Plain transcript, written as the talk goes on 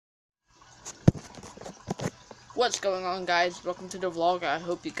What's going on, guys? Welcome to the vlog. I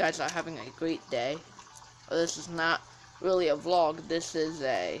hope you guys are having a great day. Well, this is not really a vlog. This is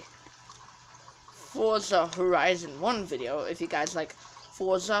a Forza Horizon 1 video. If you guys like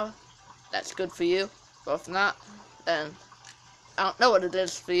Forza, that's good for you. But if not, then I don't know what it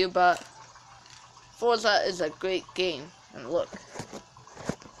is for you, but Forza is a great game. And look,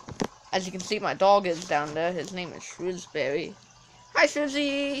 as you can see, my dog is down there. His name is Shrewsbury. Hi,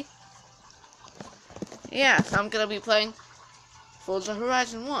 Shrewsy! Yeah, so I'm gonna be playing Forza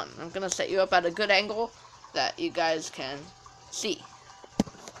Horizon 1. I'm gonna set you up at a good angle that you guys can see.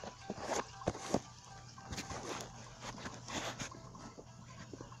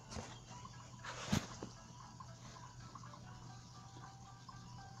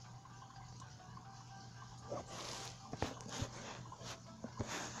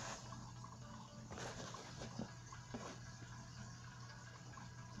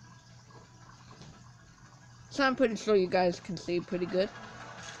 So I'm pretty sure you guys can see pretty good.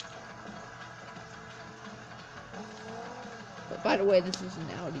 But by the way, this is an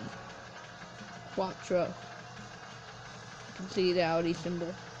Audi Quattro. You can see the Audi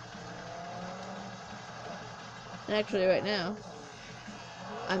symbol. And actually right now,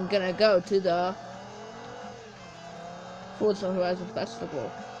 I'm gonna go to the Forza Horizon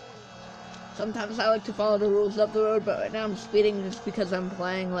Festival. Sometimes I like to follow the rules up the road, but right now I'm speeding just because I'm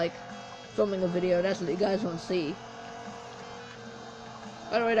playing, like, filming a video. That's what you guys want to see.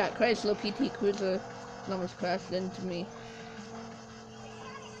 By the way, that Chrysler PT Cruiser almost crashed into me.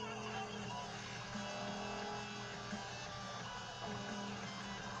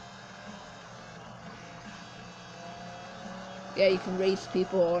 Yeah, you can race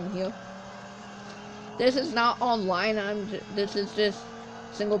people on here. This is not online. This is just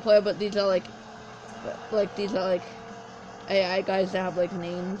single player, but these are like AI guys that have like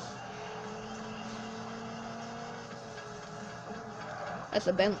names. That's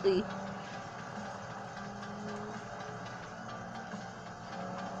a Bentley.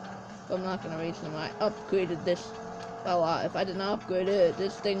 But I'm not gonna race them. I upgraded this a lot. If I did not upgrade it,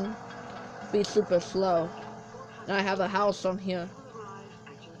 this thing would be super slow. And I have a house on here.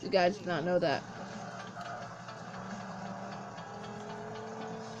 You guys did not know that.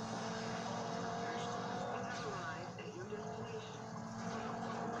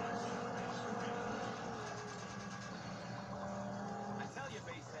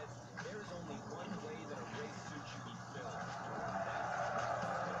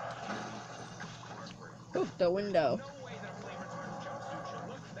 Oop, the window.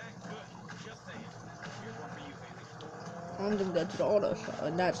 I'm gonna go to the auto show,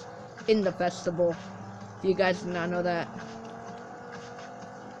 and that's in the festival. If you guys did not know that.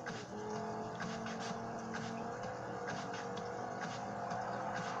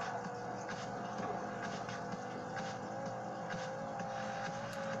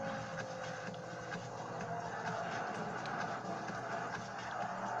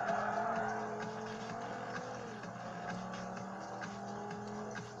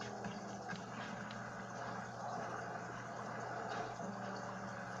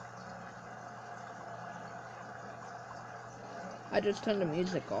 I just turned the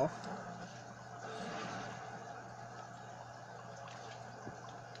music off.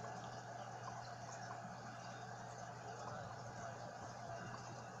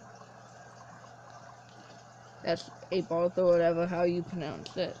 That's a Barth or whatever, how you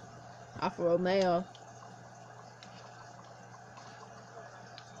pronounce it. Alfa Romeo.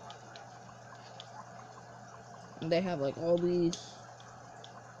 And they have like all these.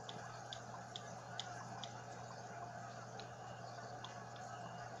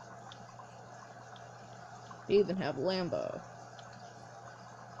 They even have Lambo.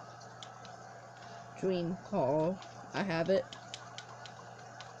 Dream car. I have it.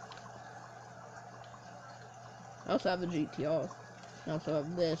 I also have a GTR. I also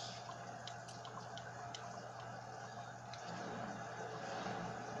have this.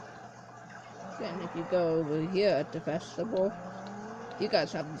 And if you go over here at the festival, you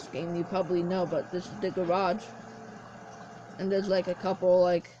guys have this game, you probably know, but this is the garage. And there's like a couple,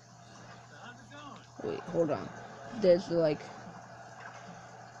 like, wait, hold on. There's like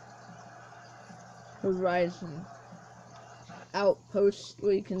Horizon outposts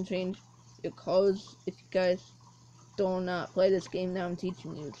where you can change your clothes. If you guys do not play this game, now I'm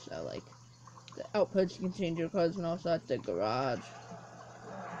teaching you. So like the outposts, you can change your clothes, and also at the garage.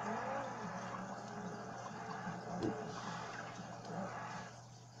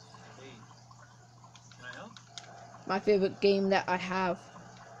 My favorite game that I have.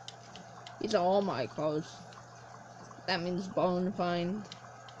 These are all my clothes. That means Bone Find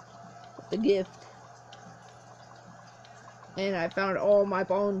the gift. And I found all my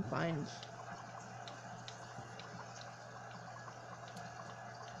bone finds.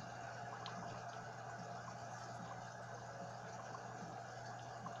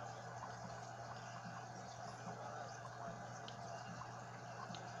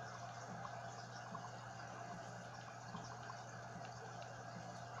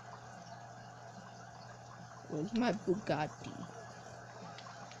 Where's my Bugatti?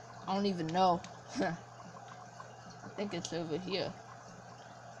 I don't even know. I think it's over here.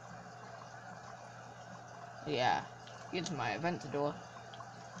 Yeah, here's my Aventador.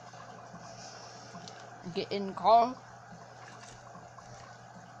 Get in the car.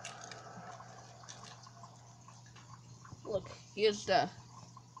 Look, here's the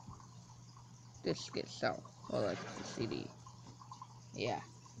disc itself, or like the CD. Yeah.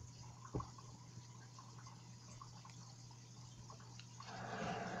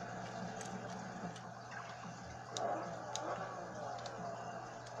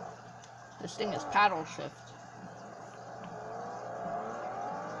 This thing is paddle shift.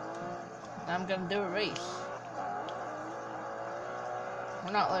 I'm gonna do a race.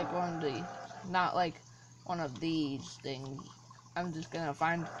 We're not like one of these things. I'm just gonna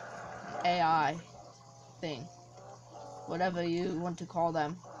find AI thing, whatever you want to call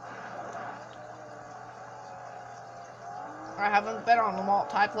them. I haven't been on the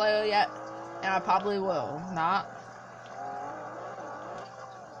multiplayer yet, and I probably will not.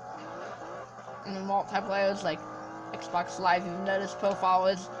 And the multiplayer is like Xbox Live, even though this profile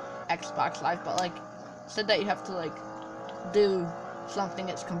is Xbox Live, but like said that you have to like do something.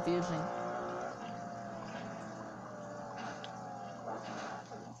 It's confusing.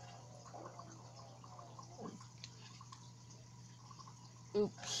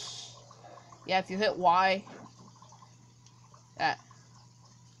 Oops. Yeah, if you hit Y, that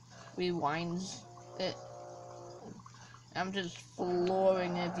rewinds it. I'm just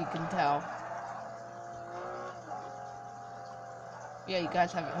flooring it, if you can tell. Yeah, you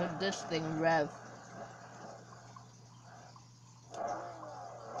guys haven't heard this thing rev.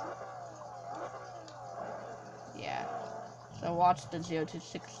 Yeah. So watch the 0 to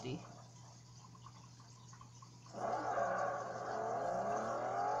 60.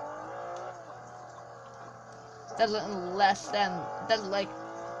 Does it in less than, does it like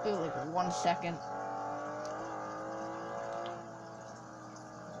 1 second.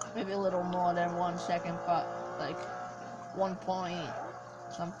 Maybe a little more than 1 second, but like 1 point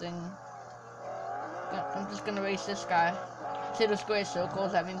something. I'm just gonna race this guy. See the square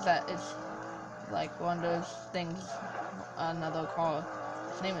circles, that means that it's like one of those things, another car.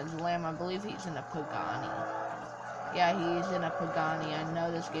 His name is Lamb, I believe he's in a Pagani. Yeah, he's in a Pagani. I know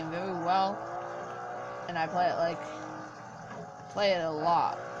this game very well, and I play it a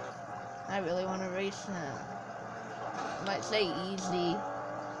lot. I really want to race him. I might say easy,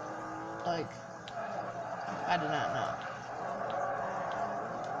 like, I do not know.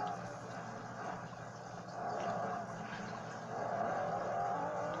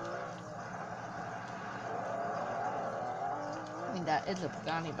 I mean, that is a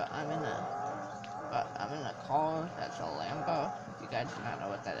Pagani, but I'm in a car that's a Lambo. If you guys do not know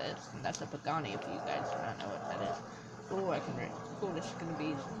what that is, and that's a Pagani. If you guys do not know what that is, oh, I can race. Cool, this is gonna be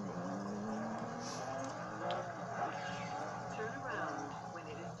easy. Turn around when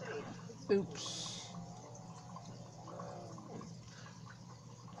it is safe. Oops.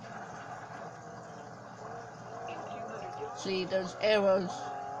 See, those arrows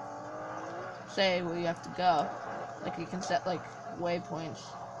say where you have to go. Like, you can set, like, waypoints.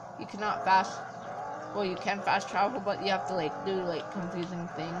 You cannot well, you can fast travel, but you have to, like, do, like, confusing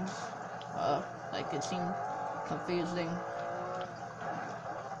things. Like, it seemed confusing.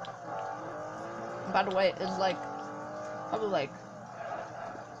 And by the way, it's, like, probably, like,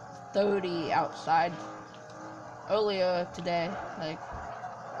 30 outside. Earlier today, like,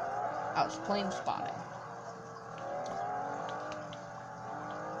 I was plane spotting.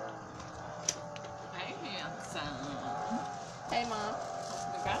 Hey, handsome. Hey, Mom.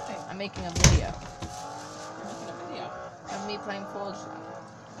 You got it. I'm making a video You're making a video. of me playing Forza.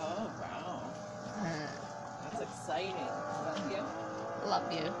 Oh, wow. That's exciting. Love you.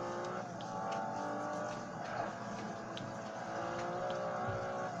 Love you.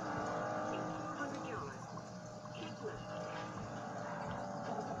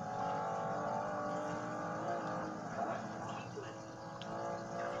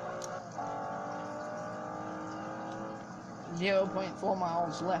 Zero 0.4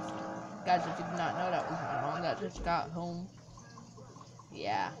 miles left. Guys, if you did not know, that was my mom that just got home.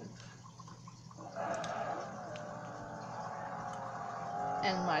 Yeah.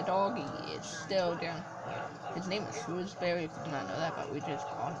 And my doggy is still down here. His name is Shrewsbury, if you did not know that, but we just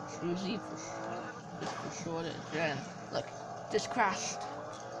call him Shrewsy for shortage. And look, this crashed.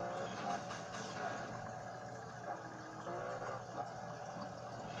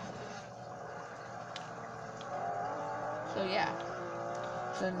 So yeah,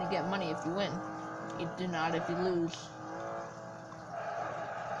 so then you get money if you win. You do not if you lose.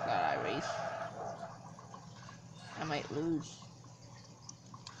 God, I race. I might lose.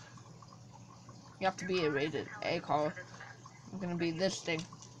 You have to be a rated A car. I'm gonna be this thing.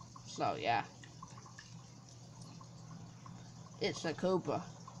 So yeah. It's a Cobra,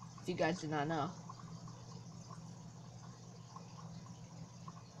 if you guys did not know.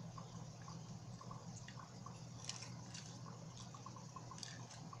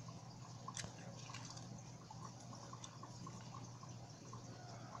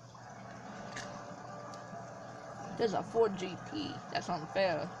 There's a Ford GT. That's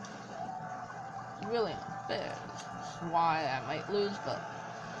unfair. It's really unfair. That's why I might lose, but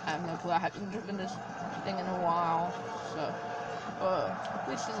I have no clue. I haven't driven this thing in a while, so. At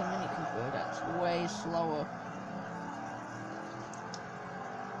least there's a Mini Cooper that's way slower.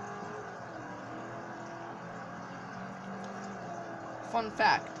 Fun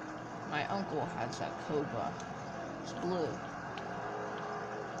fact, my uncle has a Cobra. It's blue.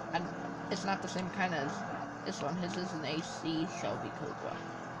 And it's not the same kind as this one. His is an AC Shelby Cobra.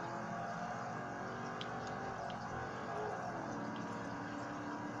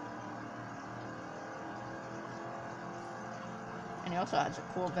 And he also has a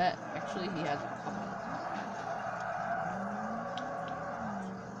Corvette. Actually, he has a couple.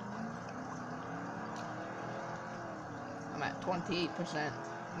 I'm at 28%.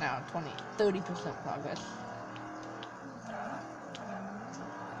 Now 30% progress.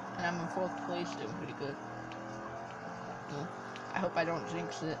 And I'm in 4th place, doing pretty good. I hope I don't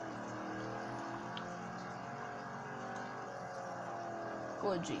jinx it.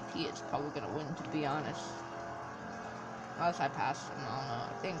 Ford GT is probably gonna win, to be honest. Unless I pass him, I don't know.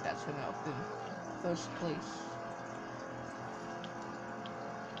 I think that's gonna open 1st place.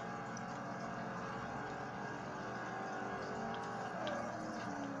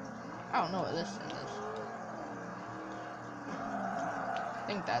 I don't know what this thing is. I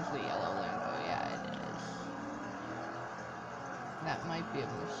think that's the yellow Lambo. Yeah, it is. That might be a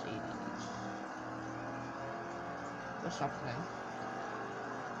Mercedes. Or something.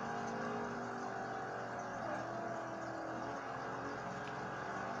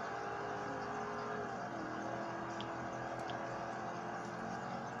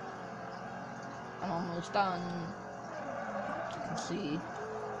 I'm almost done. As you can see.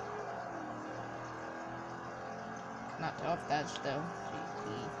 Not tell if that's the GT.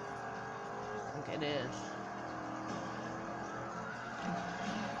 I think it is.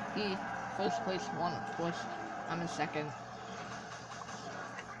 He 1st place won, of course. I'm in 2nd.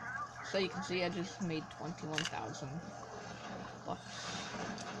 So you can see I just made 21,000 bucks.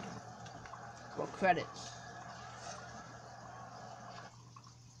 Well, credits.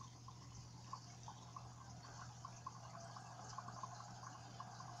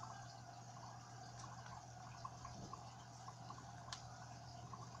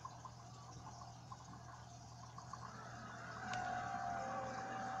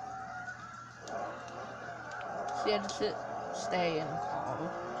 See, I just stay in call.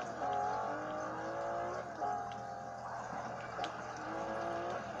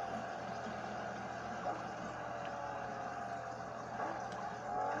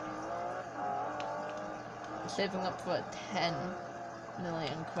 I'm saving up for a 10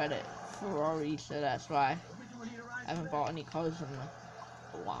 million credit Ferrari, so that's why I haven't bought any cars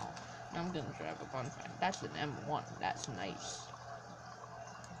in a while. I'm gonna drive a bonfire. That's an M1. That's nice.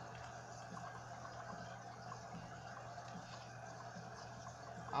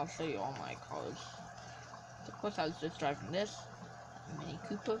 I'll show you all my cars. Of course, I was just driving this, a Mini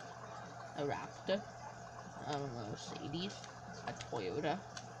Cooper, a Raptor, a Mercedes, a Toyota,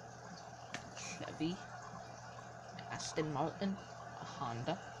 Chevy, Aston Martin, a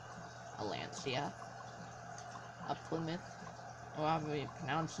Honda, a Lancia, a Plymouth, or however you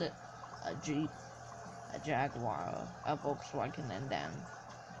pronounce it, a Jeep, a Jaguar, a Volkswagen, and then,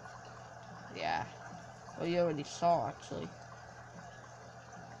 yeah, well, you already saw, actually.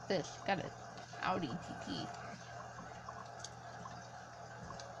 This, got it, Audi TT.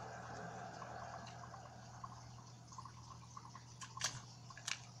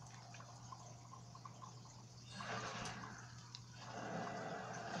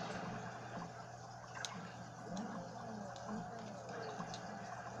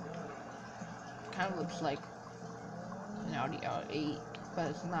 Kind of looks like an Audi R8. but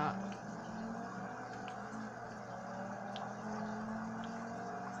it's not.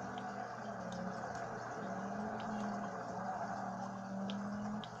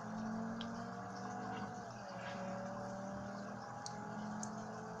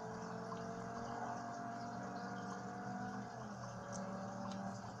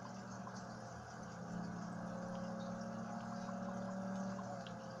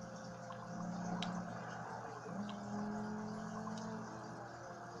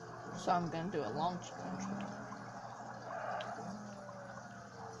 So I'm gonna do a launch control.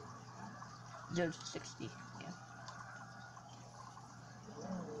 0 to 60, yeah.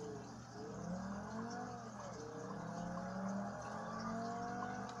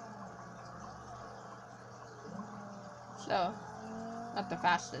 So, not the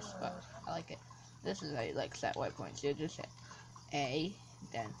fastest, but I like it. This is a like set waypoint, so you just hit A,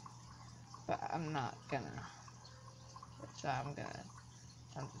 then, but I'm not gonna, so I'm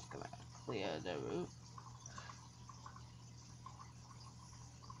just gonna clear the route.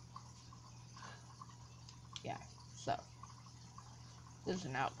 Yeah, so, this is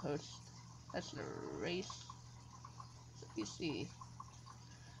an outpost. That's the race. So you see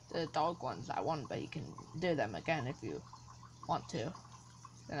the dog ones I won, but you can do them again if you want to.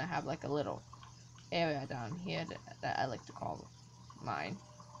 Then I have like a little area down here that I like to call mine.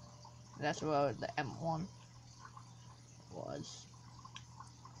 That's where the M1 was.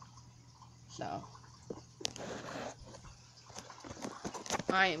 So,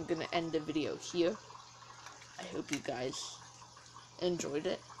 I am gonna end the video here. I hope you guys enjoyed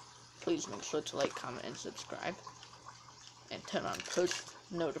it. Please make sure to like, comment, and subscribe. And turn on post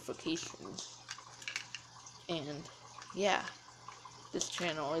notifications. And, yeah. This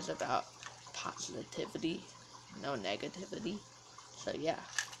channel is about positivity, no negativity. So, yeah.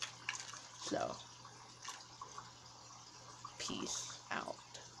 So, peace.